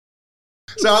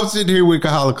So I'm sitting here with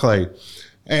Kahala Clay,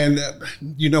 and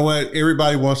you know what?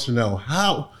 Everybody wants to know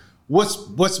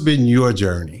what's been your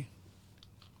journey?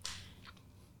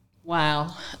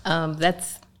 Wow,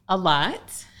 that's a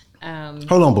lot.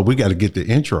 Hold on, but we got to get the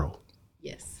intro.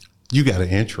 Yes. You got to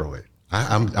intro it.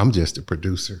 I'm just a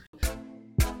producer.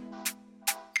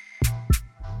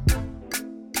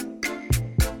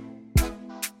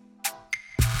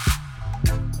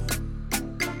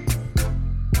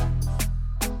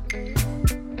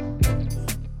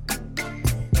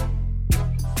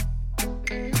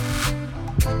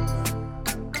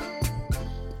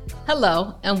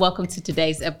 Hello, and welcome to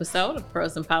today's episode of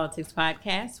Pearls in Politics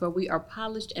Podcast, where we are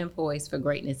polished and poised for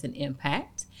greatness and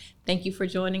impact. Thank you for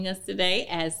joining us today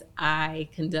as I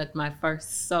conduct my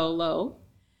first solo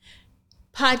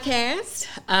podcast.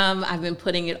 I've been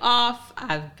putting it off.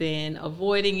 I've been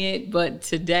avoiding it, but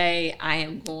today I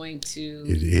am going to...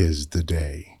 It is the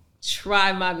day.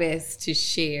 Try my best to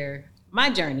share my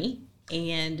journey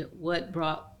and what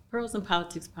brought Pearls in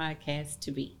Politics Podcast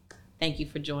to be. Thank you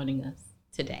for joining us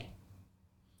today.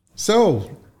 So,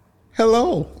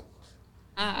 hello.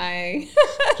 Hi.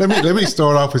 Let me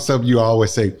start off with something you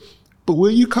always say. But will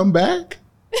you come back?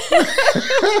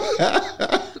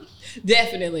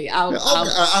 Definitely. I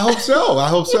hope so. I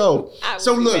hope so.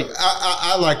 So look, back.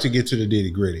 I like to get to the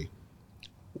nitty gritty.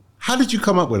 How did you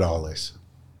come up with all this?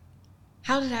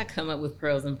 How did I come up with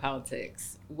Pearls in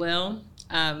Politics? Well,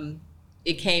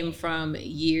 it came from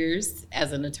years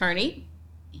as an attorney,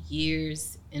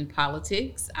 years in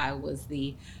politics. I was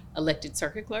the elected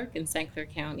circuit clerk in St. Clair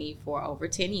County for over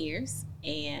 10 years,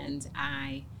 and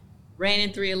I ran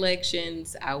in 3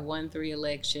 elections. I won 3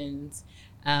 elections,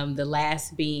 the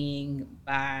last being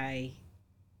by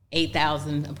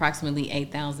approximately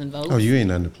 8,000 votes. Oh, you ain't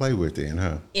nothing to play with then,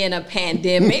 huh? In a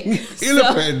pandemic.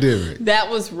 A pandemic. That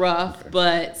was rough,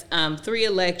 but 3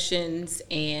 elections,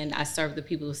 and I served the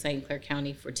people of St. Clair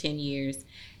County for 10 years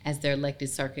as their elected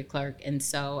circuit clerk. And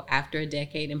so after a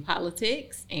decade in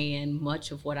politics and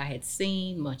much of what I had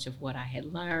seen, much of what I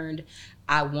had learned,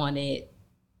 I wanted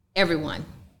everyone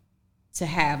to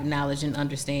have knowledge and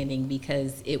understanding,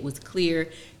 because it was clear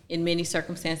in many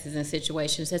circumstances and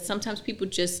situations that sometimes people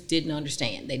just didn't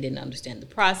understand. They didn't understand the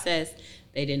process.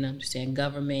 They didn't understand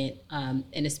government,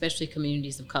 and especially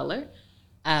communities of color.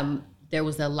 There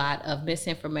was a lot of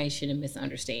misinformation and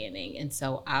misunderstanding. And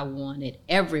so I wanted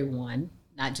everyone,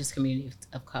 not just communities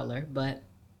of color, but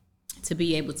to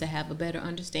be able to have a better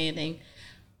understanding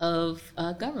of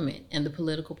government and the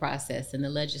political process and the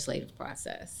legislative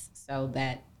process. So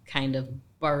that kind of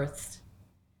birthed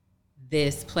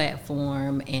this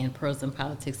platform and Pearls in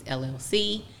Politics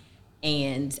LLC.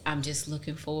 And I'm just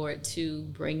looking forward to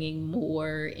bringing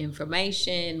more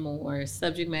information, more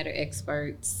subject matter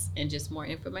experts, and just more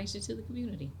information to the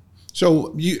community.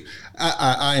 So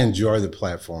I enjoy the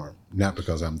platform, not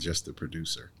because I'm just the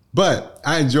producer, but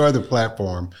I enjoy the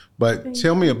platform. But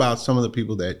tell me about some of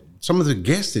the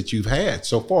guests that you've had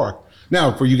so far.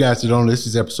 Now, for you guys that don't know, this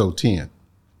is episode 10.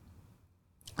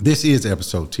 This is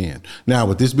episode 10. Now,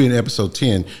 with this being episode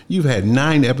 10, you've had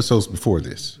 9 episodes before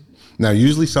this. Now,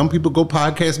 usually some people go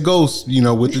podcast ghosts,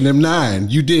 within them 9.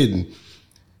 You didn't.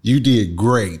 You did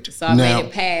great. So I made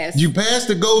it past. You passed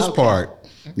the ghost part.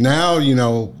 Okay. Now,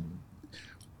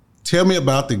 tell me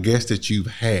about the guests that you've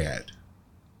had,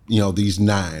 these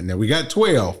 9. Now, we got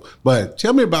 12, but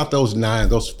tell me about those 9,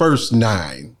 those first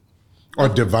 9, or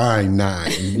divine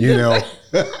 9, Hey.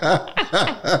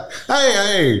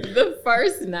 The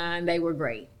first 9, they were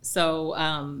great.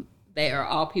 So they are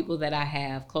all people that I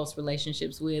have close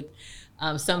relationships with,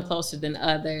 some closer than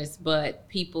others, but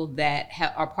people that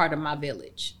are part of my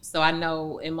village. So I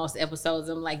know in most episodes,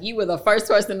 I'm like, you were the first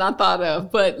person I thought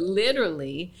of, but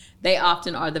literally they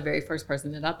often are the very first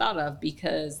person that I thought of,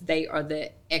 because they are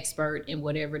the expert in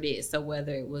whatever it is. So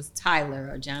whether it was Tyler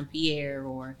or John Pierre,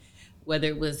 or whether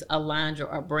it was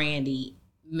Alondra or Brandy,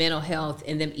 mental health,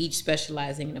 and them each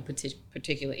specializing in a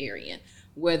particular area.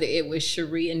 Whether it was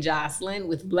Cherie and Jocelyn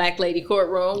with Black Lady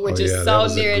Courtroom, which is so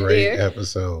near and dear.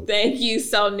 Episode. Thank you.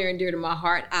 So near and dear to my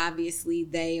heart. Obviously,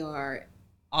 they are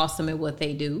awesome at what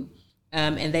they do.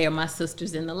 And they are my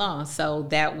sisters in the law. So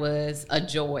that was a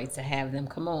joy to have them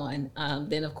come on.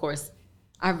 Then, of course,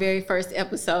 our very first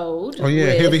episode. Oh,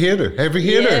 yeah. Heavy hitter.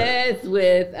 Yes,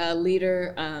 with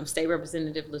leader, State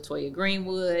Representative Latoya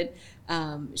Greenwood.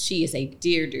 She is a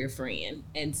dear, dear friend.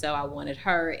 And so I wanted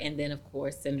her. And then, of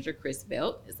course, Senator Chris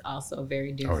Belt is also a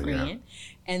very dear friend. Yeah.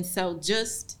 And so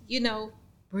just,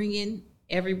 bringing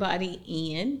everybody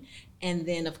in And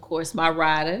then, of course, my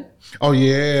rider. Oh,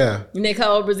 yeah.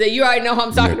 Nicole Brazil. You already know who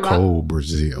I'm talking about. Nicole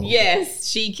Brazil. Yes.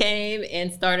 She came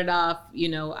and started off,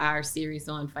 our series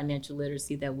on financial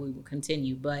literacy that we will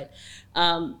continue. But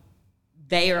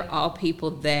they are all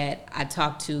people that I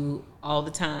talk to all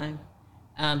the time,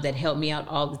 that help me out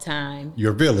all the time.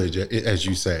 Your village, as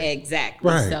you say.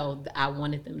 Exactly. Right. So I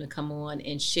wanted them to come on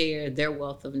and share their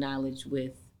wealth of knowledge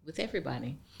with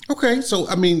everybody. Okay, so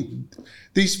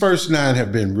these first 9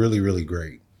 have been really, really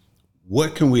great.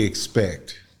 What can we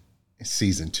expect in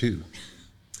season 2?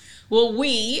 Well,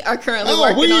 we are currently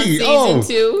working on season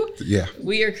 2. Yeah,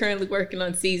 we are currently working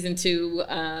on season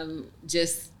 2.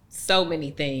 Just so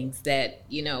many things that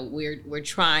we're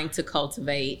trying to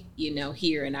cultivate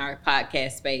here in our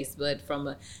podcast space, but from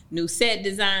a new set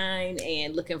design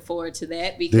and looking forward to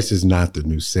that. Because this is not the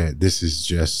new set. This is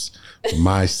just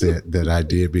my set that I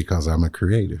did because I'm a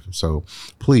creative. So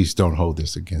please don't hold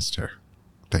this against her.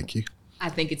 Thank you. I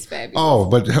think it's fabulous. Oh,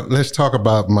 but let's talk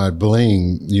about my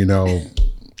bling.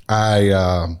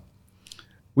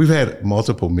 We've had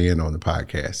multiple men on the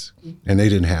podcast and they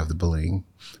didn't have the bling.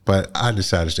 But I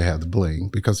decided to have the bling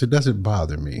because it doesn't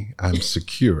bother me. I'm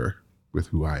secure with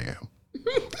who I am.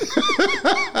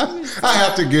 I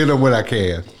have to get them when I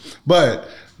can. But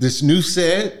this new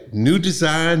set, new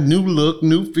design, new look,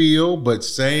 new feel, but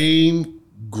same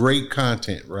great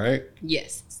content, right?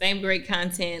 Yes, same great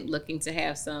content. Looking to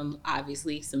have some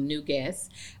new guests.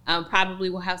 Probably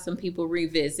will have some people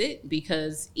revisit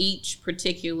because each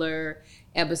particular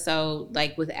episode,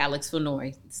 like with Alex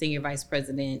Fenoy, Senior Vice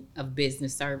President of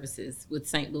Business Services with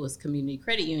St. Louis Community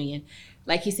Credit Union,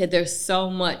 like he said, there's so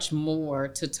much more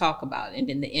to talk about. And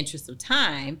in the interest of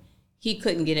time, he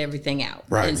couldn't get everything out.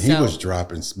 Right. And he was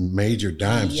dropping major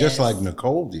dimes, just like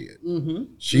Nicole did.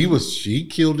 Mm-hmm. She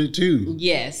killed it too.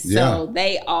 Yes. Yeah. So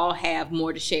they all have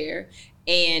more to share.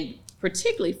 And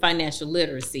particularly financial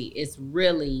literacy is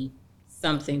really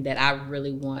something that I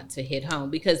really want to hit home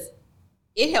because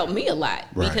it helped me a lot.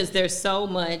 Right. Because there's so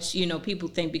much, people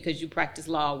think because you practice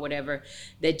law or whatever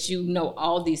that you know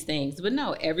all these things. But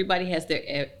no, everybody has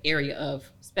their area of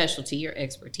specialty or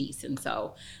expertise. And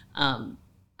so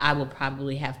I will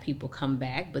probably have people come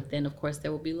back. But then, of course,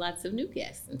 there will be lots of new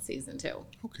guests in season 2.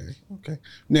 Okay.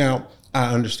 Now,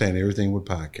 I understand everything with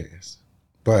podcasts.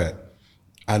 But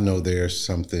I know there's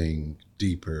something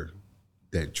deeper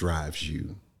that drives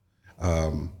you.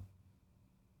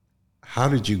 How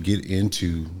did you get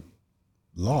into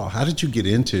law? How did you get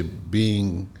into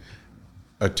being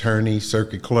attorney,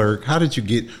 circuit clerk?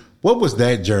 What was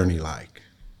that journey like?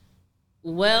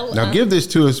 Well, now give this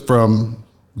to us from,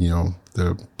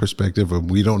 the perspective of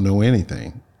we don't know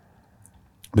anything,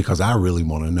 because I really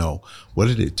want to know, what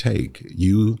did it take?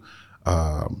 You,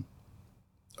 a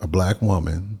Black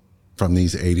woman from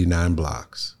these 89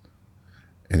 blocks.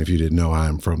 And if you didn't know,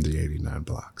 I'm from the 89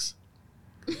 blocks.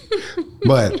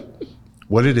 But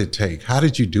what did it take? How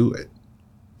did you do it?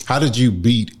 How did you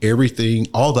beat everything,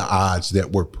 all the odds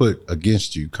that were put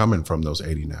against you coming from those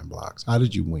 89 blocks? How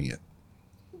did you win?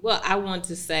 Well, I want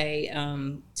to say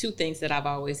 2 things that I've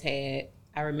always had.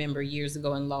 I remember years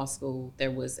ago in law school,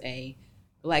 there was a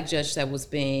Black judge that was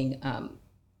being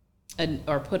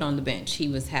put on the bench. He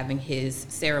was having his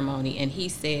ceremony, and he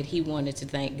said he wanted to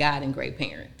thank God and great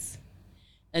parents.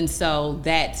 And so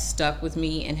that stuck with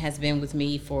me and has been with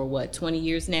me for 20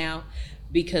 years now,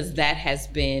 because that has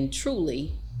been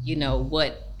truly,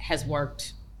 what has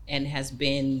worked and has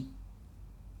been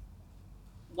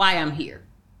why I'm here,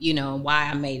 why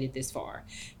I made it this far.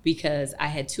 Because I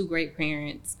had 2 great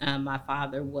parents. My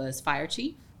father was fire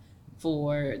chief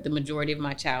for the majority of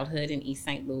my childhood in East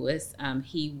St. Louis.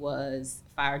 He was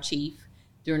fire chief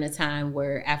during a time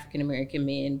where African-American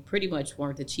men pretty much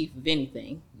weren't the chief of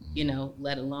anything,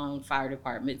 let alone fire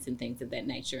departments and things of that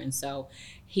nature. And so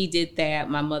he did that.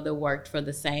 My mother worked for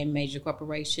the same major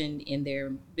corporation in their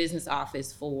business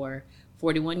office for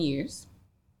 41 years.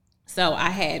 So I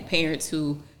had parents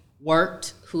who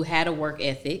worked, who had a work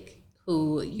ethic,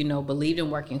 who, believed in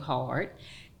working hard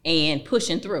and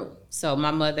pushing through. So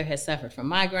my mother has suffered from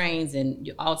migraines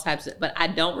and all types of, but I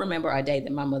don't remember a day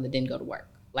that my mother didn't go to work.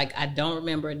 Like, I don't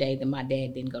remember a day that my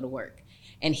dad didn't go to work.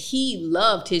 And he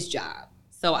loved his job.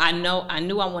 So I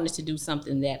knew I wanted to do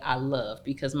something that I loved,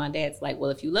 because my dad's like,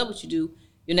 well, if you love what you do,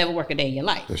 you'll never work a day in your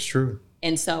life. That's true.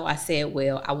 And so I said,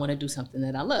 well, I want to do something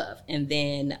that I love. And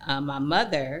then my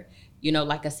mother,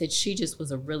 like I said, she just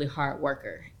was a really hard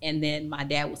worker. And then my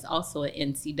dad was also an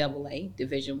NCAA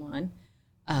Division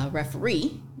I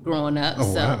referee growing up.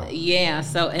 Oh, so wow. yeah.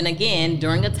 So, and again,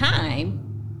 during a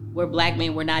time where Black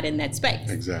men were not in that space.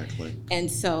 Exactly. And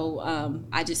so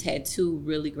I just had two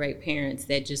really great parents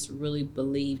that just really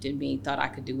believed in me, thought I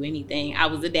could do anything. I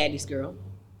was a daddy's girl.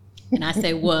 And I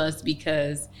say was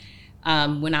because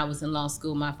when I was in law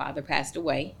school, my father passed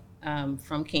away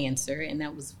from cancer, and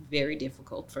that was very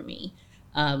difficult for me.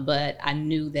 But I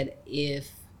knew that if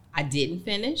I didn't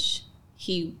finish,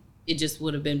 it just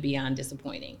would have been beyond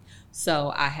disappointing.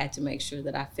 So I had to make sure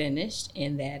that I finished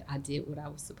and that I did what I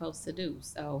was supposed to do.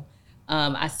 So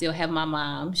I still have my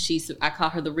mom. I call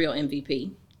her the real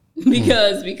MVP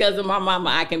because of my mama,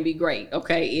 I can be great.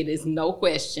 Okay, it is no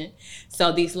question.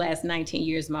 So these last 19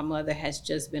 years, my mother has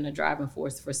just been a driving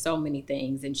force for so many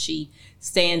things, and she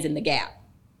stands in the gap.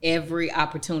 Every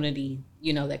opportunity,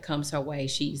 that comes her way,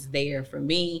 she's there for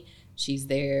me. She's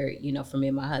there, for me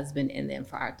and my husband, and then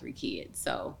for our 3 kids.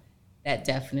 So that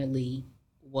definitely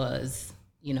was,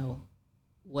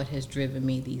 what has driven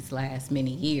me these last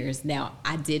many years. Now,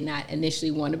 I did not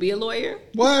initially want to be a lawyer.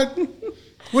 What?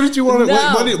 What did you want to?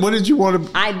 No, what did you want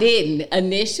to? I didn't.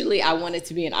 Initially, I wanted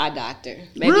to be an eye doctor.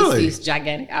 Maybe Really? it's these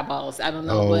gigantic eyeballs. I don't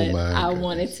know, Oh, but my I goodness.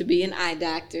 wanted to be an eye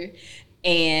doctor.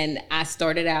 And I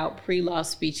started out pre-law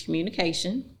speech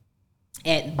communication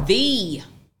at the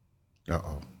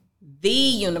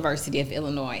University of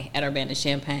Illinois at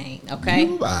Urbana-Champaign, okay?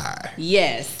 U of I.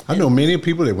 Yes. I know many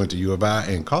people that went to U of I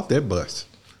and caught that bus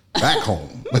back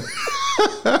home.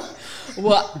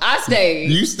 Well, I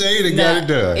stayed. You stayed and got it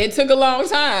done. It took a long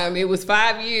time. It was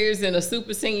 5 years and a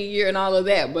super senior year and all of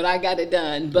that, but I got it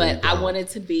done. But I wanted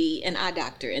to be an eye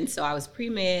doctor. And so I was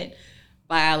pre-med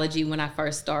biology when I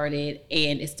first started,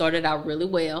 and it started out really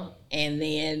well. And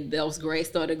then those grades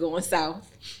started going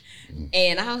south.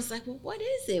 And I was like, well, what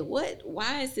is it?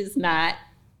 Why is this not?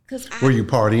 Were you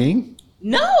partying?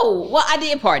 No. Well, I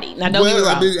did party. Now, don't get me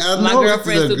wrong. I My know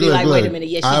girlfriends would be like, wait a minute.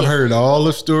 Yes, she I've did. heard all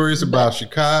the stories about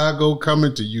Chicago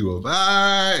coming to U of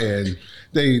I, and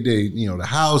they the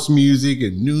house music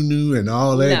and Nunu and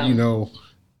all that, No.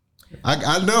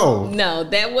 I know. No,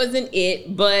 that wasn't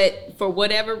it. But for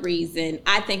whatever reason,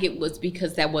 I think it was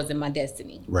because that wasn't my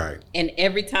destiny. Right. And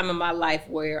every time in my life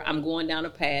where I'm going down a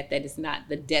path that is not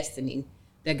the destiny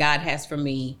that God has for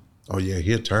me, Oh yeah,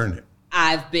 he'll turn it.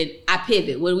 I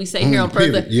pivot. What do we say here on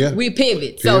pivot, Perth? yeah. We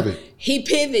pivot. So Pivot. he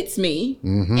pivots me.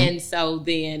 Mm-hmm. And so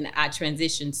then I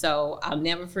transitioned. So I'll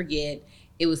never forget,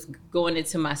 it was going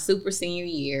into my super senior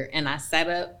year, and I sat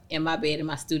up in my bed in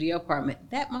my studio apartment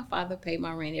that my father paid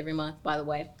my rent every month, by the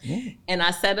way. Mm. And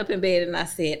I sat up in bed and I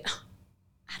said,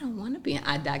 I don't want to be an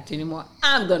eye doctor anymore.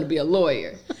 I'm going to be a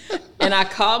lawyer. And I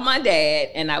called my dad,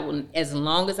 and as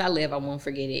long as I live, I won't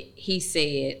forget it. He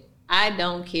said, I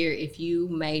don't care if you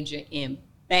major in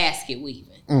basket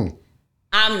weaving.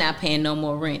 I'm not paying no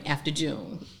more rent after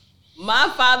June.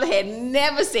 My father had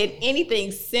never said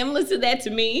anything similar to that to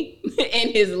me in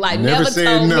his life. Never Never said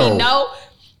told no. me no.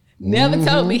 Never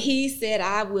told me. He said,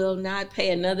 I will not pay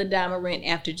another dime of rent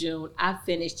after June. I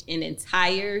finished an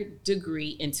entire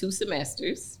degree in 2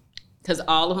 semesters because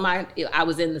I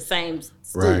was in the same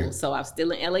school. Right. So I was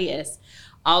still in LAS.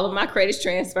 All of my credits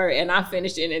transferred, and I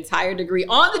finished an entire degree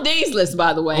on the Dean's List,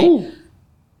 by the way, Ooh.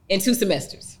 in 2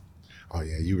 semesters. Oh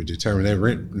yeah, you were determined that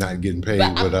rent not getting paid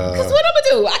Because with what I'm gonna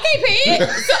do? I can't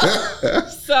pay it.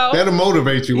 So that'll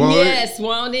motivate you, won't it? yes,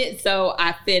 won't it? So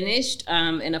I finished,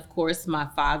 and of course, my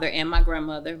father and my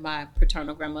grandmother, my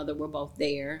paternal grandmother, were both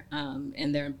there,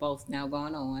 and they're both now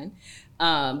gone on.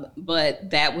 But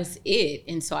that was it,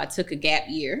 and so I took a gap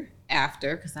year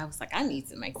after because I was like, I need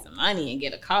to make some money and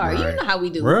get a car. Right. You know how we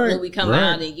do Right. when we come Right.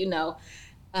 out,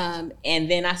 and and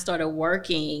then I started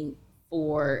working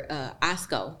for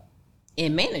OSCO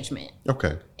in management.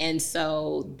 Okay. And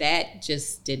so that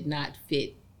just did not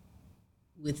fit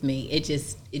with me. It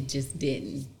just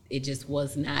didn't. It just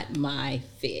was not my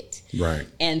fit. Right.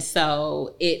 And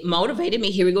so it motivated me.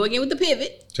 Here we go again with the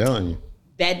pivot. Telling you.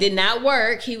 That did not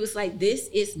work. He was like, this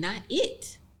is not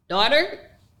it. Daughter,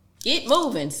 get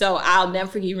moving. So I'll never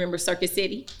forget, you remember Circuit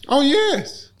City? Oh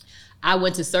yes. I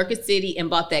went to Circuit City and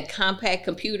bought that compact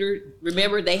computer.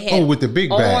 Remember they had with the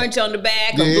big bag. orange on the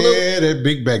back or Yeah, blue. that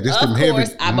big bag. That's them Of heavy.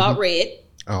 course, I bought red.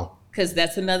 Oh. Because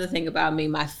that's another thing about me.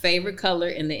 My favorite color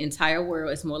in the entire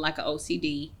world is more like an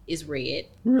OCD is red.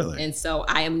 Really? And so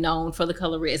I am known for the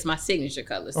color red. It's my signature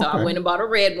color. So I Okay. went and bought a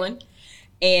red one.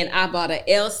 And I bought an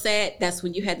LSAT. That's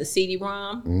when you had the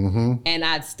CD-ROM. Mm-hmm. And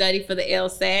I'd studied for the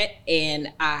LSAT.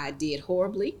 And I did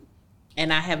horribly.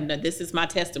 And I have no, this is my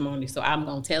testimony. So I'm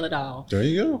going to tell it all. There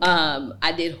you go.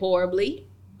 I did horribly.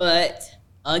 But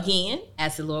again,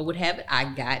 as the Lord would have it, I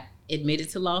got admitted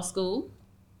to law school.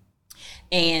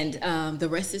 And the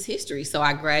rest is history. So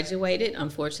I graduated.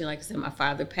 Unfortunately, like I said, my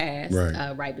father passed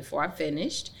Right. right before I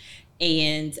finished.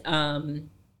 And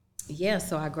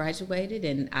so I graduated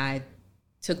and I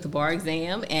took the bar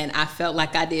exam, and I felt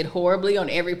like I did horribly on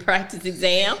every practice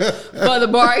exam for the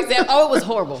bar exam. Oh, it was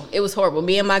horrible. It was horrible.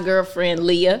 Me and my girlfriend,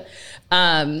 Leah,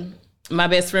 my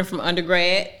best friend from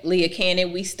undergrad, Leah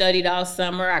Cannon, we studied all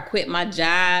summer. I quit my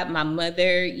job. My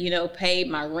mother, paid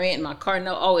my rent, my car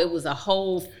note. Oh, it was a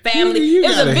whole family. You it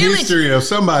was got a village. history of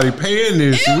somebody paying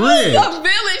this rent. It was a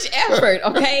village effort,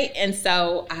 okay? And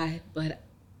so but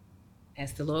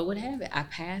as the Lord would have it, I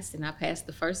passed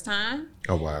the first time.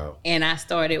 Oh, wow. And I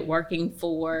started working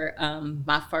for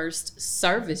my first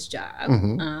service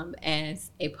job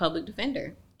as a public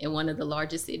defender in one of the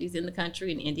largest cities in the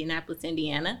country, in Indianapolis,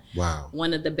 Indiana. Wow.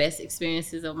 One of the best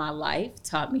experiences of my life.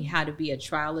 Taught me how to be a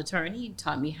trial attorney,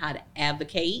 taught me how to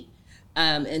advocate,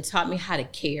 and taught me how to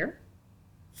care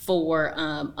for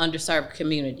underserved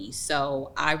communities.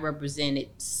 So I represented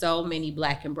so many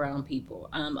Black and brown people.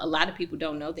 A lot of people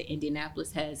don't know that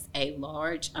Indianapolis has a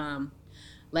large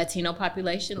Latino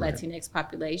population, right. Latinx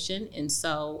population, and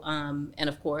so, and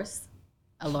of course,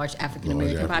 a large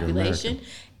African-American population.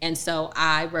 And so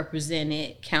I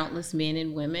represented countless men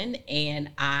and women,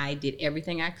 and I did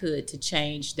everything I could to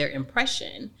change their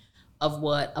impression of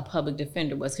what a public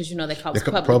defender was. Because, they call us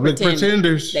public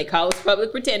pretenders. They call us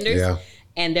public pretenders. Yeah.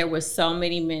 And there were so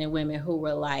many men and women who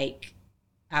were like,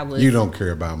 you don't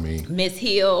care about me. Miss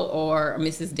Hill or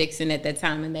Mrs. Dixon at that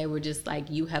time, and they were just like,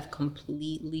 you have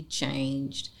completely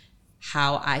changed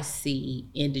how I see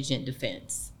indigent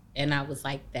defense. And I was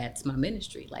like, that's my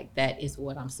ministry. Like, that is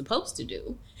what I'm supposed to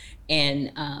do.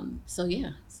 And so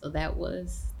that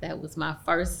was my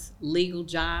first legal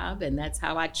job, and that's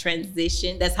how I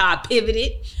transitioned. That's how I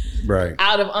pivoted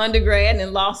out of undergrad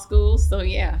and law school. So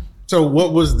yeah. So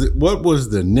what was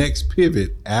the next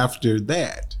pivot after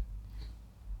that?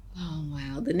 Oh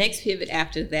wow. The next pivot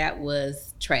after that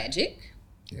was tragic.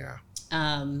 Yeah.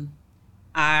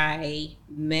 I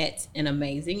met an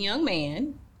amazing young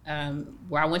man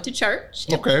where I went to church,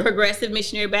 Progressive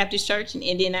Missionary Baptist Church in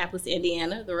Indianapolis,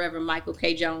 Indiana. The Reverend Michael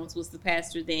K. Jones was the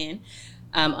pastor then.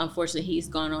 Unfortunately, he's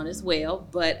gone on as well.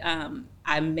 But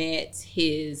I met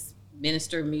his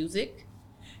minister of music,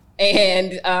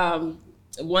 and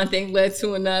one thing led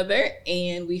to another,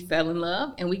 and we fell in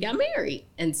love, and we got married.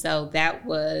 And so that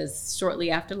was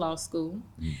shortly after law school.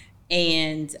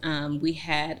 And we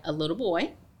had a little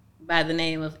boy by the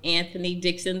name of Anthony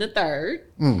Dixon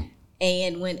III.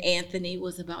 And when Anthony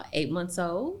was about 8 months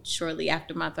old, shortly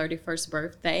after my 31st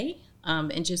birthday,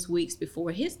 and just weeks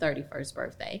before his 31st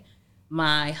birthday,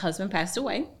 my husband passed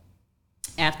away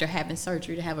after having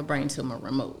surgery to have a brain tumor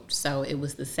removed. So it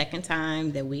was the second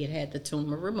time that we had the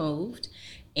tumor removed,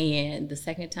 and the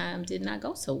second time did not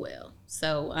go so well.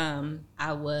 So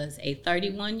I was a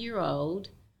 31-year-old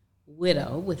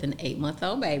widow with an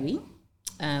 8-month-old baby.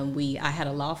 I had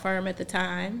a law firm at the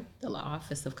time, the law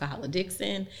office of Kahala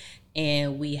Dixon,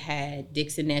 and we had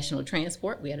Dixon National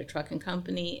Transport. We had a trucking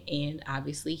company, and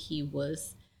obviously he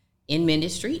was in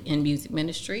ministry, in music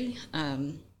ministry,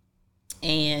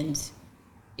 and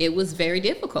it was very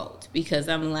difficult because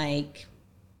I'm like,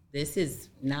 this is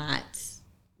not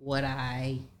what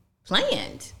I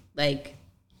planned. Like,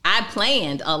 I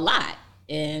planned a lot,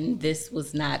 and this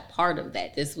was not part of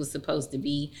that. This was supposed to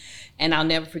be, and I'll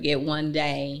never forget one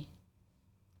day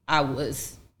I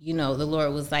was, the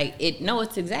Lord was like,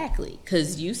 it's exactly,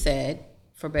 because you said,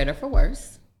 for better, for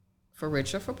worse, for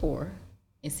richer, for poor,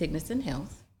 in sickness and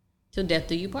health, till death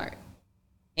do you part.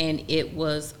 And it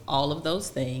was all of those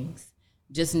things.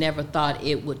 Just never thought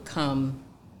it would come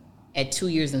at 2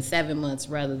 years and 7 months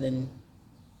rather than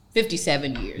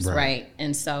 57 years, right?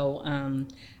 And so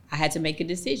I had to make a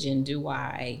decision. Do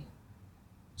I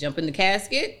jump in the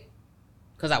casket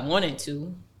because I wanted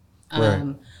to,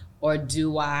 or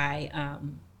do I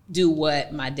do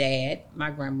what my dad,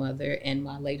 my grandmother, and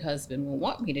my late husband would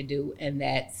want me to do, and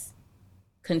that's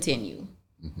continue.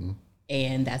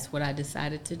 And that's what I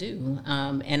decided to do.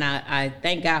 And I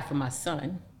thank God for my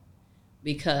son,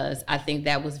 because I think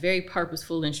that was very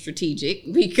purposeful and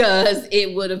strategic, because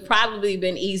it would have probably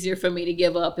been easier for me to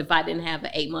give up if I didn't have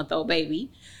an 8-month-old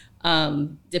baby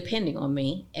depending on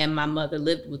me. And my mother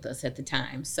lived with us at the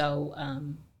time. So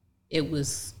it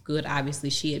was good. Obviously,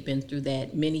 she had been through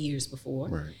that many years before.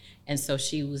 Right. And so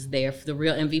she was there for the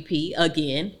real MVP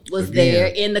again, there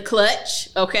in the clutch,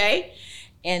 okay?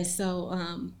 And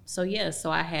so,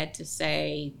 so I had to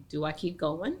say, do I keep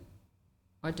going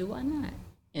or do I not?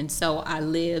 And so I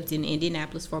lived in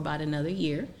Indianapolis for about another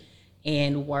year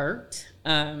and worked.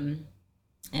 And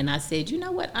I said, you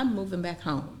know what? I'm moving back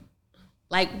home.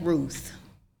 Like Ruth.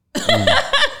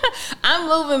 I'm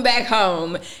moving back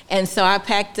home. And so I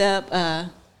packed up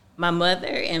my mother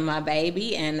and my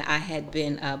baby, and I had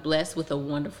been blessed with a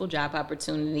wonderful job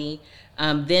opportunity.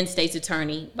 Then State's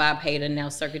Attorney Bob Hader, now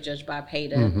Circuit Judge Bob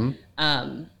Hader,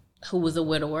 who was a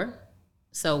widower.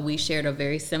 So we shared a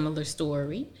very similar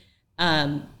story.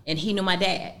 And he knew my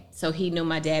dad. So he knew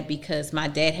my dad because my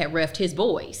dad had reffed his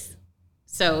boys.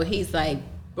 So he's like,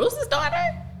 Bruce's daughter?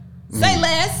 Say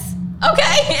less.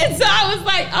 Okay. And so I was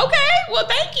like, okay, well,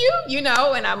 thank you,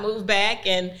 and I moved back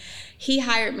and he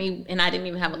hired me and I didn't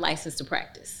even have a license to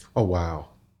practice. Oh, wow.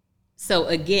 So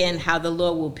again, how the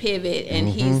Lord will pivot and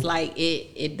he's like,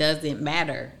 it doesn't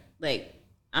matter. Like,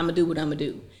 I'm going to do what I'm going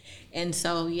to do. And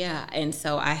so,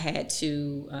 I had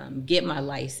to get my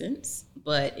license.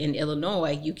 But in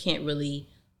Illinois, you can't really,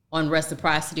 on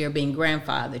reciprocity or being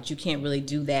grandfathered, you can't really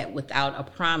do that without a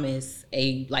promise,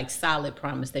 a solid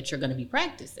promise that you're going to be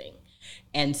practicing.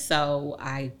 And so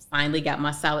I finally got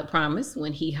my solid promise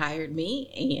when he hired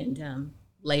me. And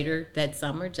later that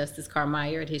summer, Justice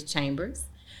Carmeyer at his chambers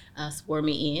swore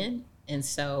me in. And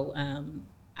so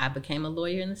I became a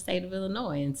lawyer in the state of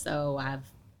Illinois. And so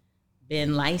I've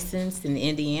been licensed in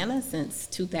Indiana since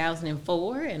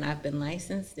 2004, and I've been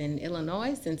licensed in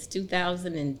Illinois since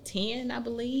 2010, I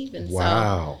believe. And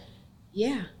wow.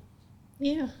 So,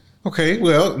 yeah. Okay,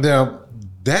 well, now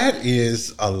that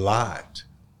is a lot.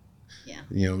 Yeah.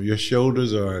 Your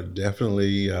shoulders are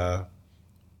definitely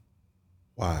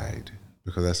wide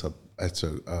because that's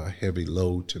a heavy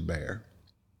load to bear.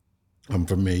 I'm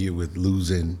familiar with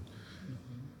losing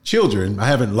children. I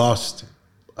haven't lost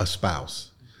a spouse.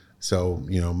 So,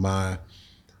 my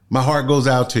heart goes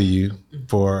out to you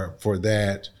for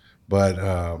that. But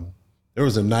there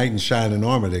was a knight in shining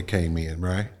armor that came in,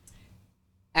 right?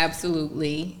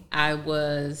 Absolutely. I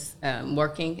was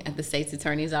working at the state's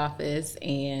attorney's office,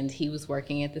 and he was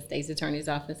working at the state's attorney's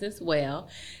office as well.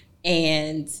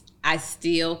 And I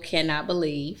still cannot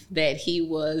believe that he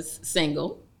was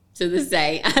single to this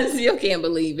day. I still can't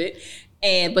believe it.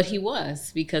 But he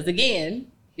was, because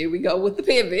again, here we go with the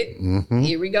pivot.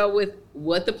 Here we go with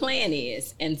what the plan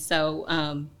is. And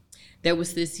so there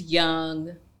was this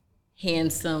young,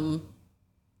 handsome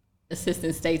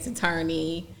assistant state's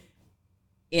attorney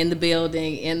in the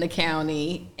building, in the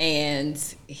county. And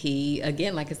he,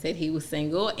 again, like I said, he was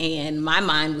single. And my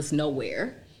mind was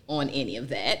nowhere on any of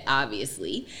that,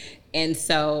 obviously. And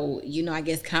so, I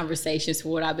guess conversations, for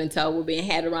what I've been told, were being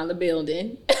had around the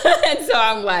building. And so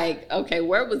I'm like, okay,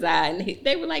 where was I? And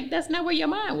they were like, that's not where your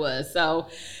mind was. So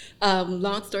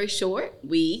long story short,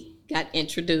 we got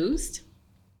introduced.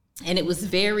 And it was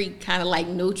very kind of like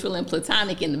neutral and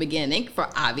platonic in the beginning for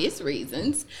obvious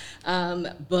reasons.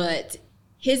 But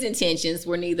his intentions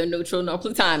were neither neutral nor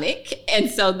platonic. And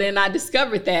so then I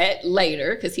discovered that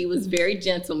later because he was very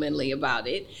gentlemanly about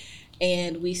it.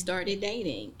 And we started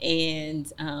dating,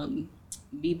 and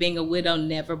me being a widow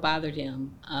never bothered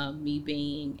him. Me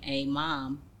being a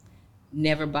mom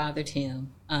never bothered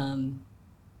him.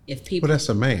 If people, well, that's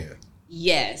a man.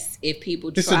 Yes, if people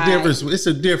it's try, a difference. It's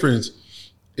a difference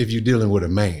if you're dealing with a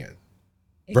man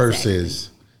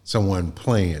versus someone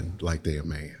playing like they're a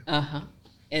man.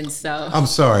 And so I'm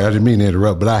sorry, I didn't mean to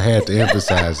interrupt, but I had to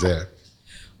emphasize that.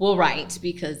 Well, right,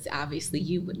 because obviously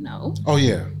you would know. Oh,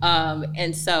 yeah.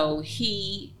 And so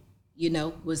he,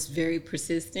 was very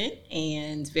persistent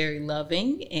and very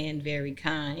loving and very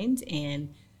kind.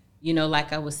 And,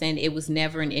 like I was saying, it was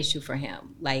never an issue for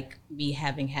him, like me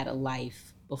having had a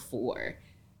life before.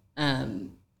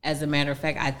 As a matter of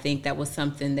fact, I think that was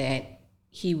something that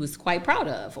he was quite proud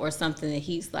of, or something that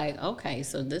he's like, okay,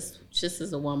 so this just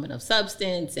is a woman of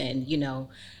substance, and,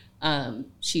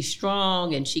 she's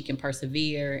strong and she can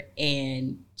persevere,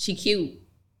 and she cute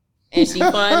and she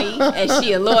funny and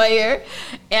she a lawyer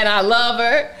and I love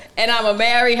her and I'm gonna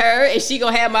marry her and she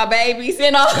gonna have my babies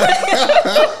and all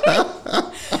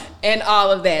and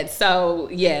all of that. So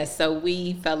so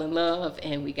we fell in love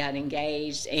and we got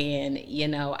engaged, and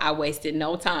I wasted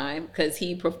no time because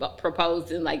he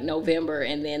proposed in like November,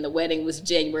 and then the wedding was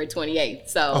January 28th.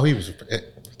 So he was.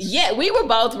 Yeah, we were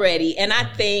both ready. And I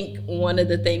think one of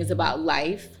the things about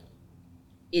life,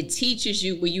 it teaches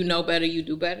you when you know better, you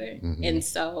do better. And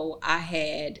so I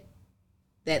had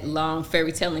that long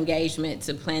fairy tale engagement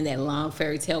to plan that long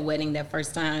fairy tale wedding that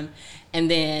first time.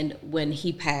 And then when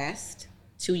he passed,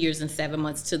 2 years and 7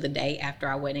 months to the day after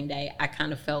our wedding day, I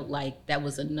kind of felt like that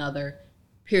was another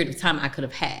period of time I could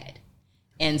have had.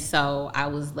 And so I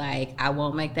was like, I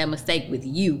won't make that mistake with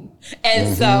you.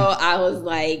 And so I was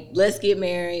like, let's get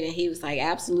married. And he was like,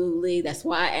 absolutely. That's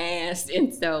why I asked.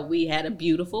 And so we had a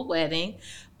beautiful wedding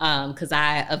because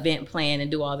I event plan and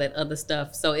do all that other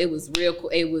stuff. So it was real cool.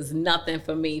 It was nothing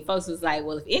for me. Folks was like,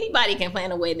 well, if anybody can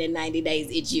plan a wedding in 90 days,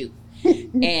 it's you.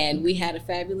 And we had a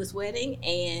fabulous wedding.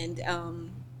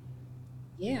 And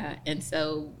yeah, and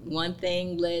so one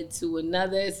thing led to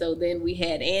another. So then we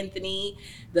had Anthony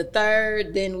the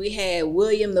third, then we had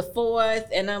William the fourth,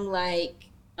 and I'm like,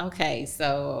 okay,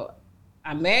 so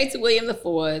I'm married to William the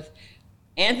fourth.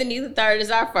 Anthony the third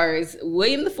is our first.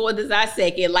 William the fourth is our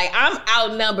second. Like, I'm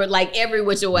outnumbered like every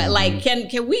which way. Like,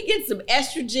 can we get some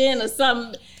estrogen or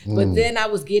something? But then I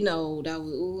was getting old. I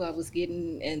was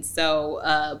getting, and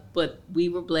so, but we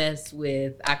were blessed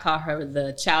with, I call her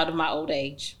the child of my old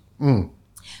age,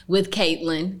 with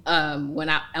Caitlin, when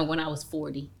I was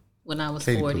 40. When I was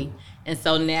 40. And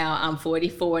so now I'm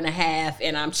 44 and a half,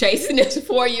 and I'm chasing this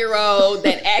 4-year-old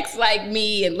that acts like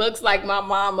me and looks like my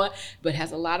mama, but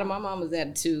has a lot of my mama's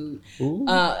attitude.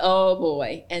 Oh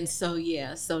boy. And so,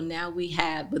 yeah, so now we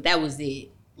have, but that was it.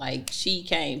 Like, she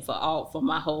came for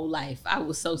my whole life. I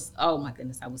was so, oh my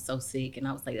goodness, I was so sick. And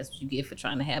I was like, that's what you get for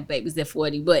trying to have babies at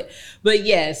 40. But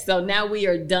yes, so now we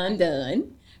are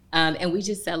done. And we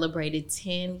just celebrated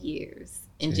 10 years.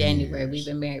 In January, we've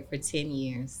been married for 10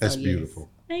 years. That's beautiful.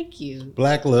 Thank you.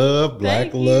 Black love,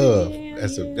 black love. Yeah,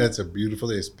 That's a beautiful.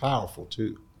 It's powerful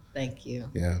too. Thank you.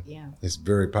 Yeah. It's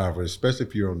very powerful, especially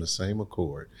if you're on the same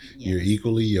accord. Yes. You're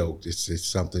equally yoked. It's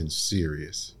something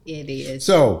serious. It is.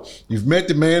 So you've met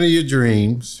the man of your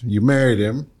dreams. You married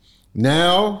him.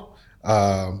 Now,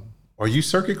 are you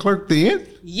circuit clerk then?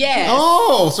 Yes.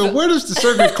 Oh, so where does the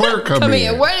circuit clerk come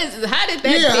in? How did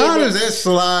that how does that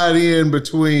slide in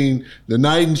between the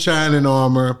knight in shining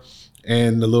armor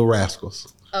and the Little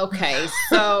Rascals? Okay,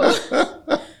 so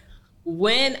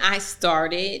when I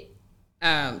started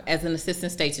as an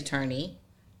assistant state's attorney,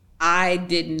 I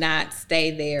did not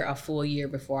stay there a full year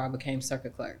before I became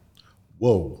circuit clerk.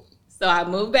 Whoa. So I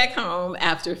moved back home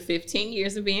after 15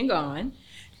 years of being gone.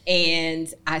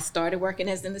 And I started working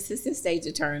as an assistant state's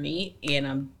attorney, and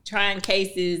I'm trying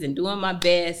cases and doing my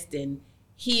best and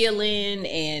healing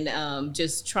and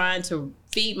just trying to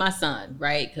feed my son,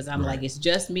 right? Because I'm like, it's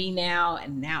just me now,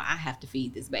 and now I have to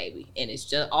feed this baby, and it's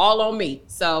just all on me.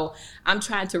 So I'm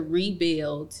trying to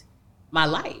rebuild my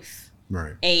life.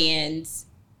 Right. And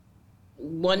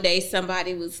one day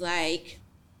somebody was like,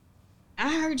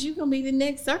 I heard you gonna be the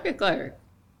next circuit clerk.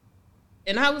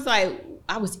 And I was like,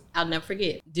 I'll never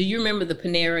forget. Do you remember the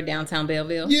Panera downtown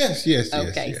Belleville? Yes.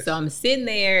 Okay, so I'm sitting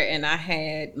there and I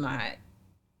had my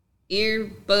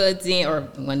earbuds in, or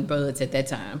one buds at that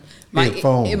time. My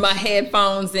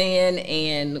headphones in,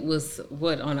 and was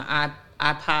on an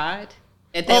iPod.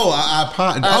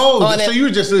 iPod. So you were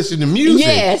just listening to music.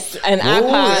 Yes, an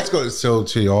iPod. That's good. So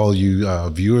to all you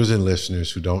viewers and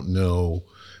listeners who don't know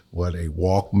what a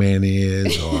Walkman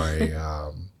is, or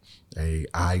a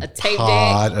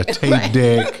iPod, a tape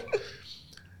deck,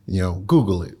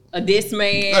 Google it. A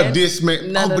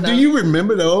Discman. But do you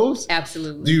remember those?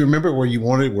 Absolutely. Do you remember where you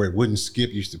wanted, where it wouldn't skip?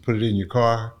 You used to put it in your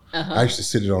car. I used to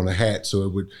sit it on a hat so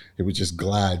it would just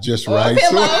glide just right.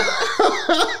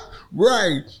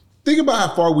 Right. Think about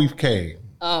how far we've came.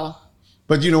 Oh.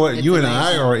 But you know what? You and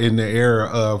I are in the era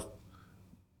of,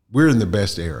 we're in the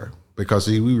best era, because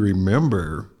we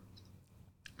remember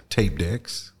tape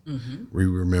decks. We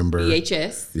remember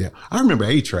VHS. Yeah. I remember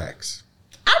 8-tracks.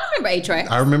 I remember 8-tracks.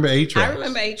 I remember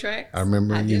 8-tracks. I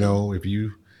remember, if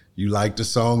you liked a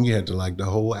song, you had to like the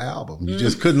whole album. You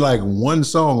just couldn't like one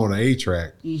song on an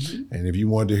 8-track. And if you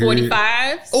wanted to hear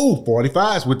 45s? Oh,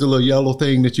 45s with the little yellow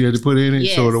thing that you had to put in it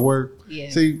so it'll work.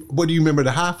 Yes. See, what do you remember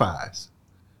the hi-fis?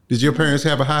 Did your parents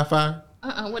have a hi-fi?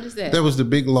 What is that? That was the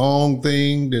big long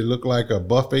thing that looked like a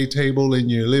buffet table in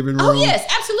your living room. Oh, yes,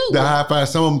 absolutely. The hi-fi,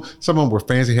 some of them were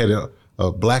fancy, had a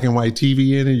black and white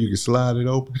TV in it. You could slide it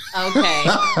open. Okay.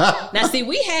 Now, see,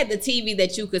 we had the TV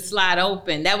that you could slide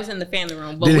open. That was in the family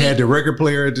room. But Then it had the record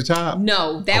player at the top?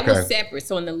 No, that was separate.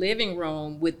 So in the living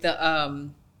room with the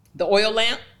oil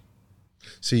lamp.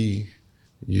 See,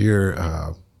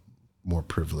 you're more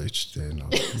privileged than a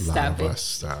lot of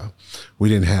us. We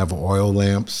didn't have oil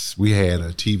lamps. We had a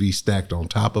TV stacked on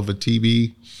top of a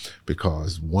TV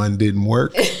because one didn't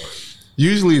work.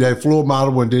 Usually that floor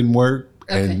model one didn't work.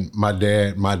 Okay. And my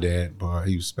dad, boy,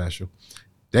 he was special.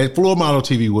 That floor model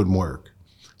TV wouldn't work.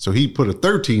 So he put a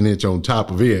 13-inch on top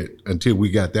of it until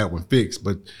we got that one fixed.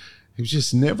 But it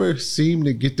just never seemed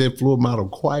to get that floor model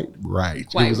quite right.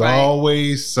 It was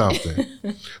always something.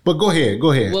 But go ahead.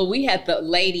 Well, we had the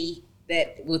lady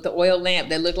that with the oil lamp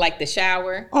that looked like the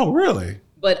shower. Oh, really?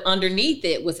 But underneath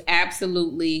it was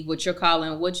absolutely what you call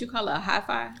it, a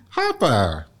hi-fi?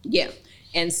 Hi-fi. Yeah.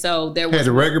 And so there was had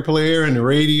a record player and the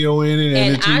radio in it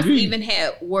and the TV. I even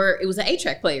had it was an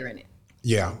 8-track player in it.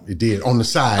 Yeah, it did. On the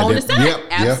side. Yep,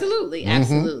 absolutely.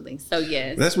 So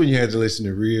yes. That's when you had to listen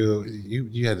to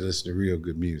you had to listen to real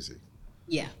good music.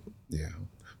 Yeah. Yeah.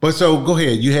 But so go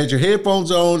ahead. You had your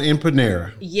headphones on in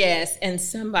Panera. Yes. And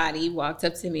somebody walked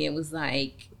up to me and was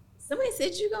like, somebody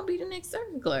said you're going to be the next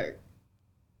circuit clerk.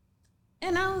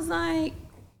 And I was like,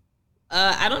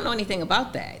 I don't know anything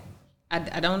about that.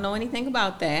 I don't know anything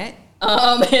about that.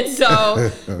 And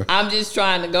so I'm just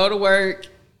trying to go to work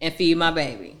and feed my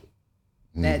baby.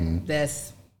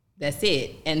 That's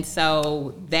it. And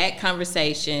so that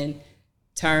conversation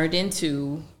turned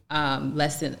into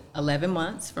less than 11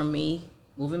 months from me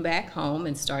moving back home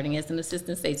and starting as an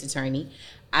assistant state's attorney.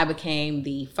 I became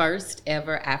the first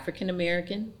ever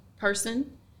African-American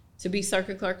person to be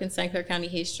circuit clerk in St. Clair County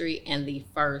history and the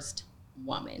first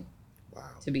woman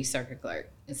to be circuit clerk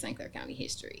in St. Clair County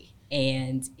history.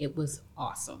 And it was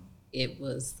awesome. It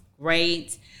was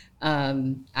great.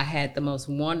 I had the most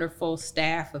wonderful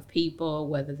staff of people,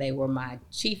 whether they were my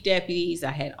chief deputies.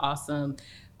 I had awesome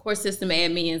court system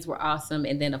admins were awesome.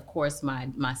 And then, of course,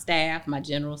 my staff, my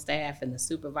general staff and the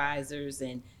supervisors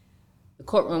and the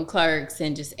courtroom clerks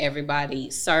and just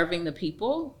everybody serving the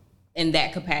people in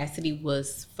that capacity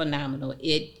was phenomenal.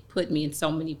 It put me in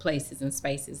so many places and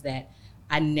spaces that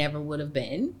I never would have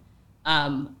been,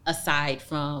 aside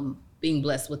from being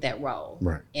blessed with that role.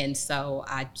 Right. And so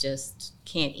I just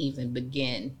can't even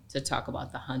begin to talk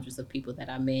about the hundreds of people that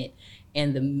I met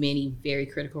and the many very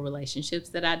critical relationships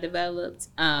that I developed,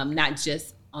 not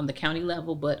just on the county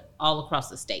level, but all across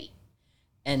the state.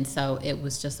 And so it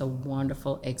was just a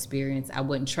wonderful experience. I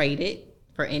wouldn't trade it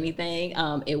for anything.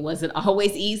 It wasn't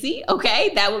always easy,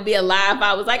 okay? That would be a lie if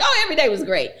I was like, oh, every day was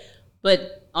great.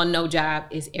 But on no job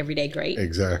is every day great.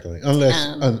 Exactly.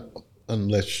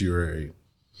 Unless you're a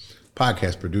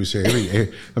podcast producer.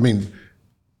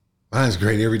 Mine's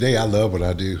great every day. I love what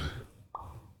I do.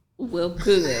 Well,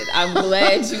 good. I'm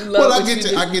glad you love well, what you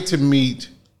do. I get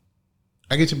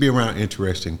to be around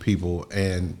interesting people,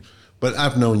 but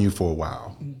I've known you for a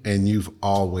while, and you've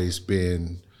always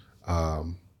been,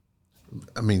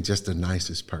 just the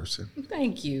nicest person.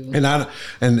 Thank you. And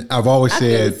I've always said,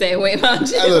 feel the same way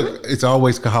about you. Look, it's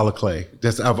always Kahala Clay.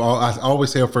 I always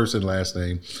say her first and last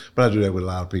name, but I do that with a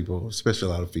lot of people, especially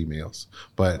a lot of females.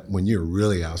 But when you're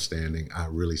really outstanding, I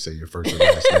really say your first and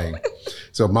last name.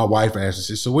 So my wife asked me,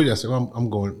 she said, so what do you? I said, well, I'm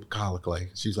going Kahala Clay.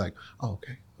 She's like, oh,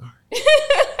 okay, all right.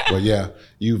 But yeah,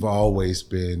 you've always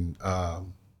been a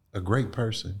great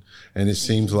person, and it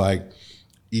seems like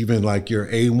even like your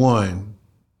A1.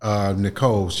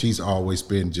 Nicole, she's always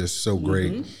been just so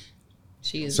great. Mm-hmm.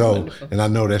 She is wonderful. And I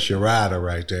know that's your rider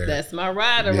right there. That's my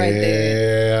rider right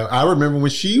there. Yeah, I remember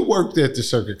when she worked at the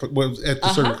circuit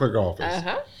clerk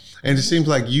office. And it seems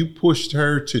like you pushed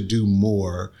her to do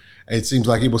more. It seems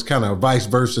like it was kind of a vice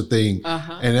versa thing.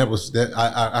 And that was that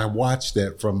I watched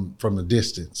that from a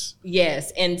distance.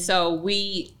 Yes, and so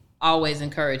we always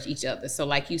encourage each other. So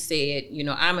like you said,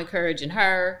 I'm encouraging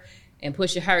her and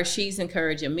pushing her, she's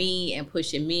encouraging me and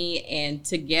pushing me. And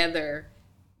together,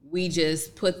 we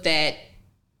just put that,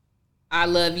 I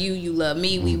love you, you love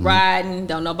me, we riding,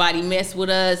 don't nobody mess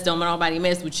with us, don't nobody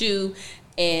mess with you.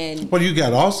 And well, you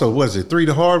got also, was it 3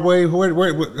 the Hard Way?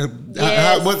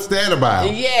 Yes. What's that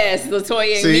about? Yes,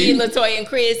 LaToya and me, LaToya and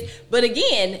Chris. But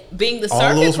again, being the circuit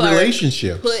all those clerk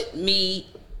relationships put me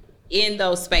in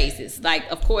those spaces. Like,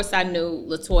 of course, I knew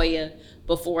LaToya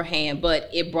beforehand, but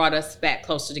it brought us back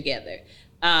closer together.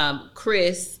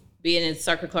 Chris being in the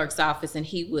circuit clerk's office, and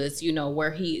he was,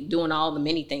 where he doing all the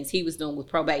many things he was doing with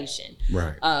probation.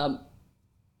 Right.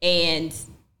 And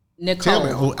Nicole.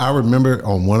 Tell me, I remember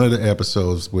on one of the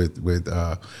episodes with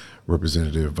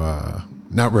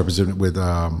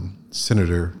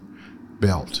Senator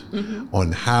Belt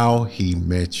on how he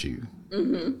met you.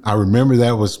 I remember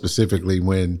that was specifically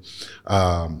when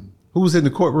who was in the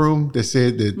courtroom that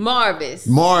said that Marvis,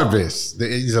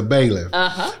 he's a bailiff.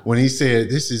 When he said,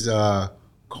 this is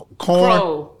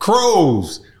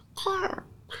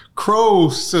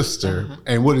Crow's sister.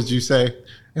 And what did you say?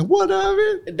 And what of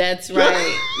it? That's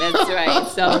right.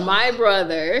 So my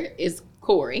brother is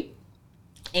Corey,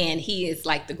 and he is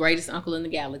like the greatest uncle in the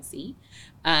galaxy.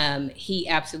 He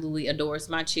absolutely adores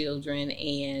my children,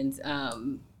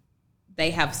 and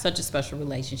they have such a special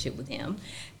relationship with him.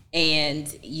 And,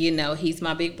 he's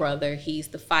my big brother. He's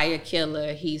the fire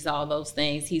killer. He's all those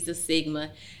things. He's a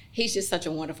Sigma. He's just such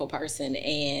a wonderful person,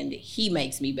 and he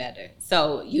makes me better.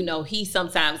 So, he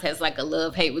sometimes has like a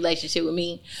love-hate relationship with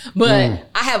me, but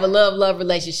I have a love-love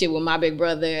relationship with my big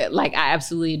brother. Like, I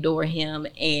absolutely adore him.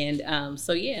 And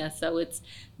so it's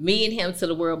me and him till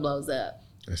the world blows up.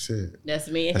 That's it. That's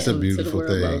me and That's him. a beautiful till the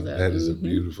world thing. blows up. That is a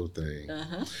beautiful thing.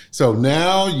 So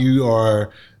now you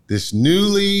are this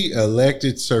newly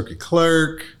elected circuit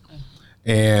clerk,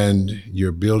 and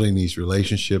you're building these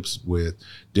relationships with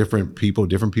different people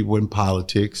in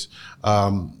politics.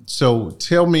 So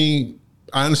tell me,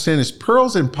 I understand it's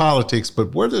pearls in politics,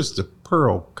 but where does the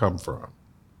pearl come from?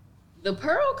 The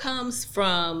pearl comes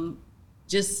from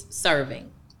just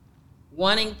serving,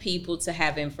 wanting people to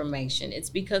have information. It's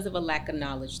because of a lack of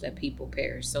knowledge that people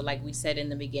perish. So like we said in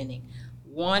the beginning,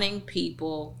 wanting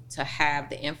people to have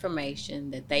the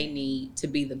information that they need to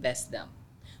be the best them.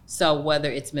 So whether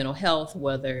it's mental health,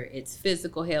 whether it's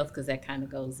physical health, because that kind of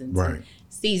goes into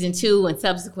season 2 and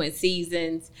subsequent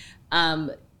seasons.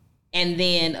 And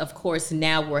then, of course,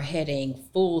 now we're heading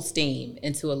full steam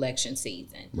into election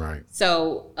season. Right.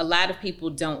 So a lot of people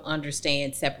don't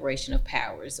understand separation of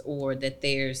powers, or that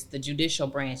there's the judicial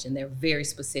branch and they're very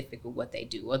specific with what they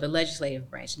do, or the legislative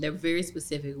branch and they're very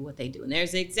specific with what they do. And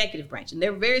there's the executive branch and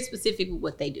they're very specific with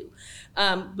what they do.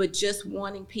 But just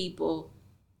wanting people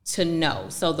to know.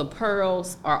 So the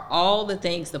pearls are all the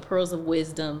things, the pearls of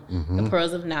wisdom, the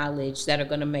pearls of knowledge that are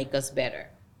going to make us better,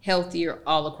 healthier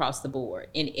all across the board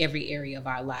in every area of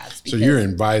our lives. So you're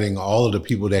inviting all of the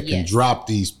people that can drop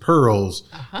these pearls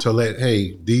to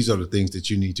hey, these are the things that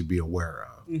you need to be aware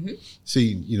of.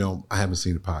 See, I haven't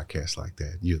seen a podcast like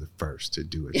that. You're the first to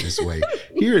do it this way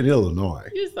here in Illinois.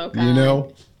 You're so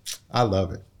kind. I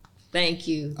love it. Thank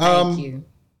you. Thank you.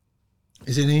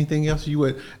 Is there anything else you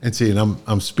would, and see, and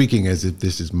I'm speaking as if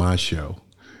this is my show.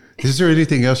 Is there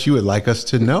anything else you would like us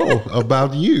to know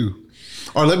about you?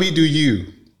 Or let me do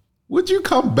you. Would you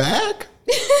come back?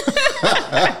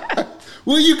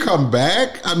 Will you come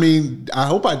back? I mean, I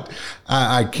hope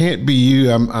I can't be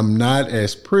you. I'm not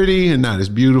as pretty and not as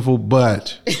beautiful,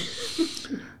 but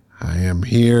I am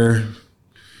here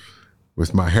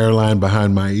with my hairline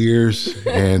behind my ears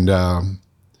and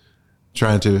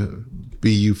trying to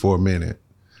be you for a minute,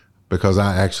 because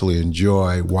I actually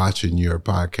enjoy watching your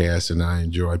podcast and I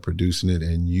enjoy producing it,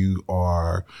 and you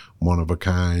are one of a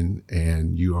kind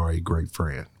and you are a great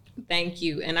friend. Thank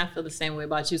you. And I feel the same way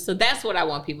about you. So that's what I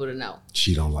want people to know.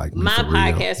 She don't like me. My for real.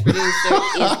 podcast producer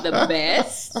is the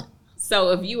best.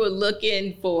 So if you are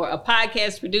looking for a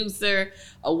podcast producer,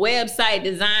 a website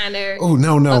designer. Oh,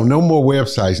 no more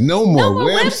websites. No more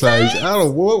websites. I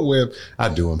don't want I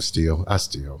do them still. I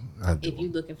do. If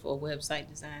you're looking for a website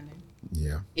designer.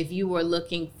 Yeah. If you are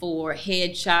looking for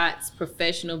headshots,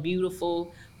 professional,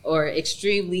 beautiful, or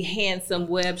extremely handsome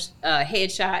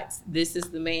headshots, this is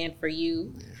the man for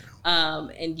you. Yeah.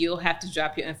 And you'll have to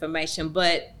drop your information.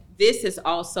 But this has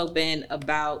also been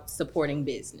about supporting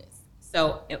business.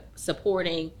 So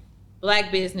supporting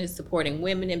Black business, supporting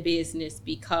women in business,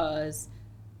 because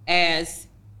as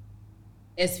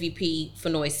SVP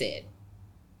Fenoy said,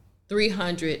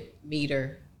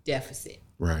 300-meter deficit.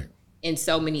 Right. In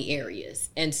so many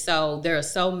areas. And so there are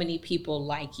so many people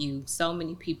like you, so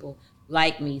many people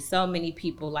like me, so many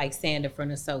people like Sandra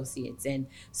from Associates, and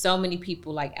so many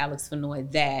people like Alex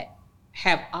Fenoy that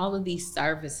have all of these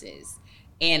services.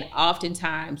 And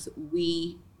oftentimes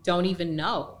we don't even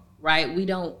know, right? We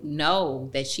don't know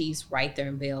that she's right there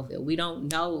in Belleville. We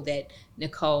don't know that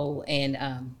Nicole and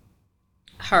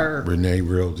her Renee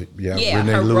Realty, Renee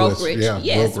her Lewis, brokerage,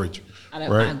 brokerage. I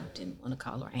didn't want to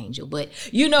call her Angel, but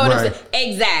you know what I'm saying?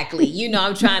 Exactly.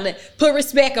 I'm trying to put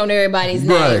respect on everybody's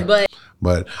name.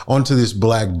 But onto this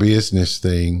Black business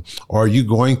thing, are you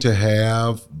going to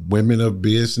have women of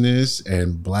business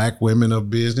and Black women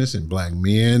of business and Black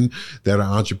men that are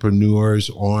entrepreneurs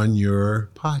on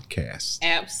your podcast?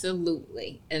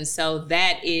 Absolutely. And so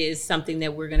that is something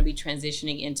that we're going to be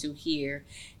transitioning into here,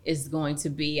 is going to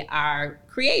be our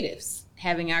creatives.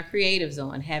 Having our creatives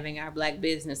on, having our Black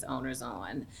business owners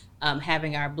on,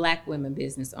 having our Black women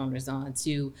business owners on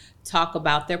to talk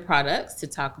about their products, to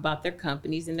talk about their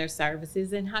companies and their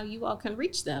services, and how you all can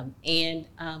reach them and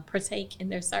partake in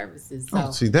their services. So,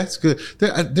 see, that's good.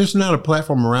 There's not a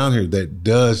platform around here that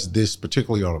does this,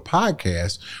 particularly on a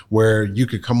podcast, where you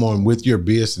could come on with your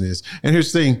business. And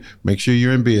here's the thing, make sure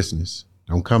you're in business.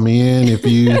 Don't come in if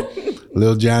you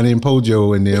Lil Johnny and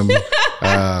Pojo and them.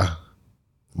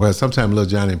 Well, sometimes Lil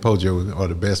Johnny and Pojo are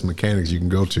the best mechanics you can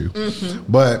go to.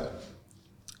 But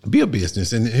be a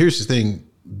business. And here's the thing.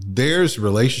 There's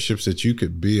relationships that you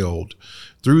could build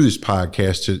through this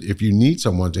podcast. If you need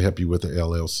someone to help you with the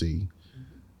LLC,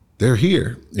 they're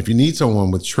here. If you need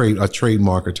someone with a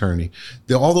trademark attorney,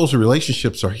 all those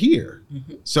relationships are here.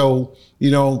 So,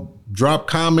 drop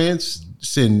comments,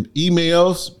 send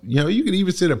emails. You can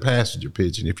even send a passenger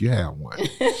pigeon if you have one.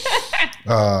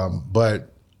 But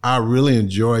I really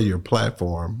enjoy your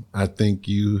platform. I think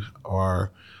you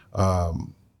are,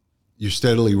 you're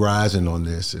steadily rising on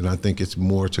this, and I think it's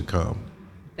more to come.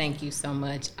 Thank you so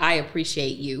much. I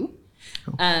appreciate you.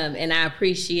 And I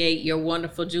appreciate your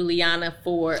wonderful Juliana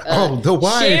for the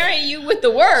wife. sharing you with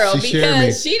the world, She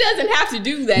because she doesn't have to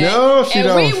do that. No, she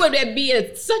don't. We would be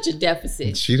at such a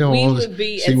deficit. She don't. We would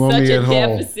be at such a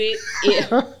deficit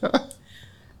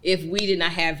if we did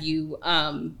not have you.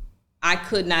 I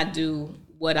could not do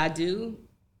what I do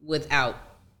without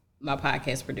my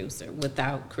podcast producer,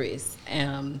 without Chris.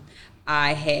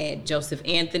 I had Joseph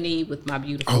Anthony with my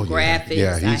beautiful graphics.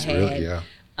 Yeah, he's really,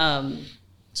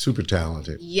 super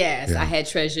talented. Yes, Yeah. I had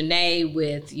Treasure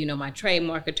with, my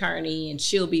trademark attorney, and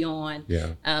she'll be on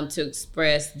to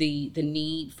express the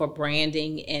need for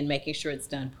branding and making sure it's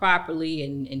done properly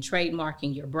and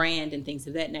trademarking your brand and things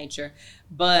of that nature.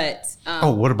 But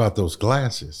what about those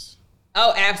glasses?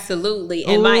 Oh, absolutely.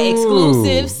 And my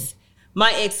exclusives.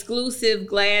 My exclusive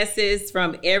glasses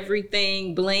from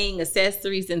Everything Bling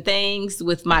Accessories and Things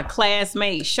with my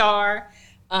classmate, Shar.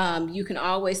 You can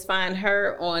always find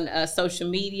her on social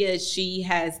media. She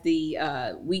has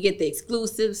we get the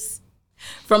exclusives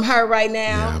from her right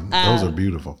now. Yeah, those are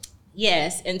beautiful.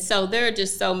 Yes. And so there are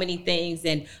just so many things.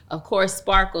 And of course,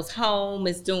 Sparkle's Home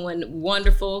is doing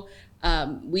wonderful.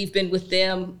 We've been with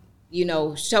them,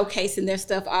 showcasing their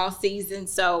stuff all season.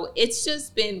 So it's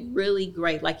just been really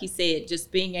great. Like you said,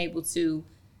 just being able to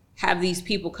have these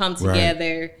people come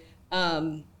together.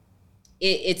 Right.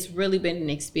 It's really been an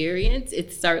experience.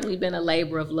 It's certainly been a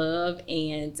labor of love,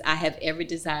 and I have every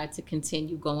desire to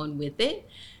continue going with it.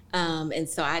 And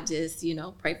so I just,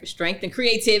 pray for strength and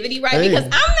creativity, right? Hey. Because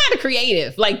I'm not a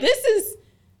creative. Like this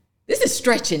is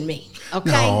stretching me.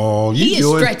 Okay. No,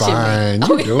 you're doing fine.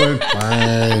 You're doing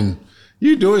fine.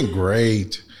 You're doing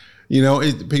great.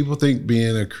 People think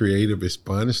being a creative is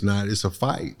fun. It's not. It's a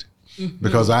fight. Mm-hmm.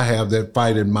 Because I have that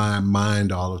fight in my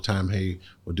mind all the time. Hey,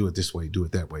 we'll do it this way, do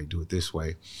it that way, do it this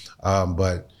way.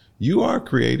 But you are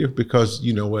creative because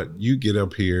you know what? You get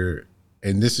up here,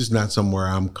 and this is not somewhere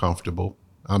I'm comfortable.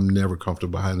 I'm never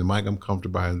comfortable behind the mic. I'm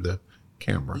comfortable behind the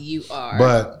camera. You are.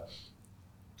 But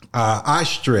I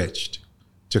stretched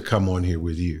to come on here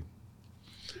with you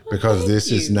because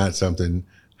this is not something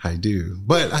I do.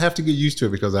 But I have to get used to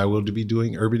it because I will be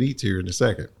doing Urban Eats here in a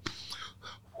second.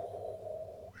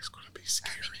 It's going to be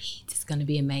scary. It's going to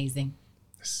be amazing.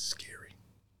 This is scary.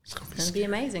 It's going to be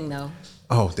amazing, though.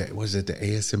 Oh, was it the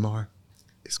ASMR?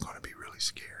 It's going to be really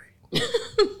scary.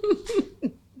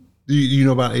 Do you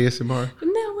know about ASMR?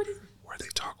 No, what is it? Where they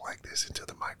talk like this into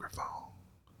the microphone,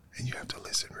 and you have to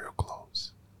listen real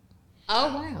close.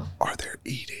 Oh, wow. Or they're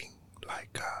eating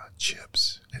like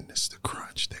chips, and it's the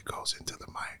crunch that goes into the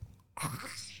mic.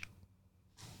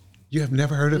 You have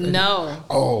never heard of it? No.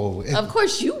 Oh. Of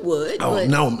course you would. Oh, but...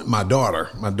 no, my daughter,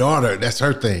 that's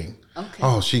her thing. Okay.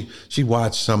 Oh, she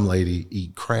watched some lady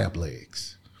eat crab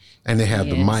legs, and they have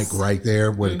the mic right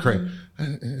there with the crab.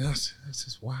 And that's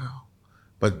just wow.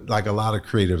 But like a lot of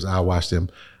creatives, I watch them.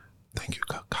 Thank you,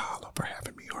 Carla, for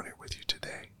having me on here with you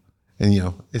today. And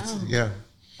it's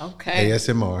okay.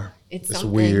 ASMR. It's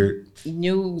weird.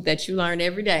 New that you learn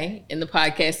every day in the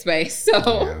podcast space. So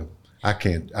yeah, I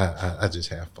can't. I just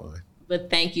have fun.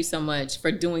 But thank you so much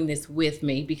for doing this with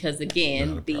me, because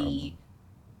again, the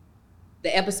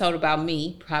episode about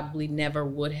me probably never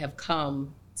would have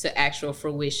come to actual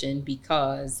fruition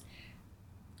because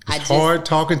it's hard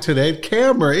talking to that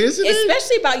camera, isn't it?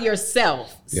 Especially about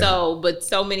yourself. Yeah. But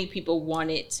so many people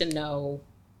wanted to know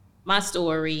my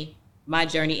story, my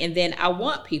journey, and then I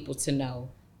want people to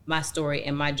know my story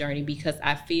and my journey because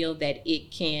I feel that it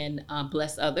can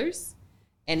bless others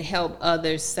and help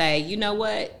others say, you know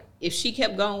what, if she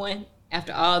kept going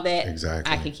after all that,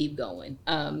 exactly. I can keep going.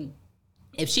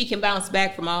 If she can bounce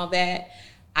back from all that,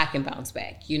 I can bounce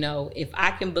back. If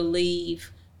I can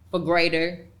believe for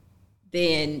greater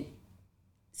than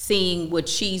seeing what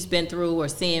she's been through or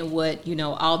seeing what,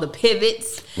 all the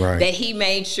pivots that he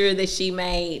made sure that she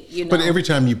made, But every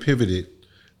time you pivoted,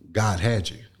 God had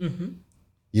you. Mm-hmm.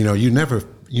 You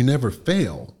never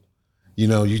fail.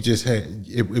 You just had,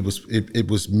 it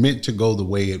was meant to go the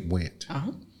way it went.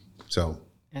 Uh-huh. So.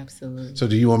 Absolutely. So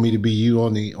do you want me to be you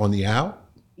on the out?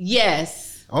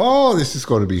 Yes. Oh, this is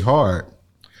going to be hard.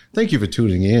 Thank you for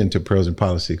tuning in to Pearls and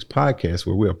Politics podcast,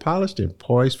 where we are polished and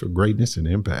poised for greatness and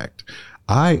impact.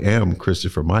 I am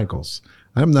Christopher Michaels.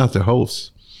 I'm not the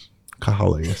host.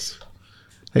 Carla is.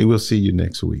 Hey, we'll see you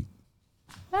next week.